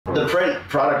The print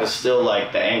product is still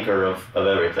like the anchor of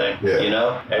everything, you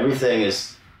know? Everything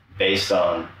is based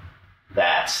on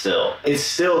that still. It's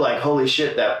still like, holy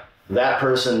shit, that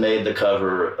person made the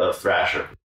cover of Thrasher.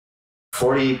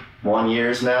 41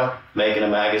 years now, making a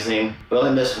magazine. We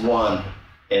only missed one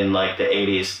in like the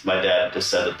 80s. My dad just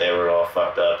said that they were all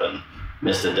fucked up and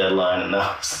missed a deadline, and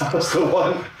that was the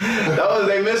one.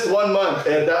 They missed 1 month,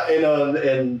 and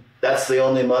and that's the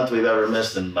only month we've ever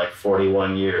missed in like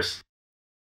 41 years.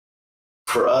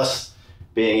 For us,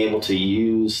 being able to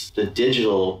use the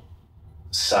digital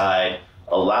side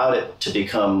allowed it to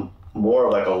become more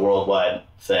of like a worldwide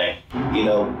thing. You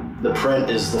know, the print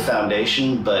is the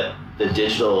foundation, but the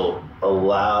digital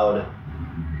allowed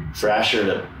Thrasher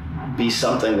to be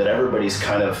something that everybody's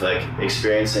kind of like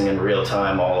experiencing in real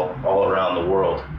time all around the world.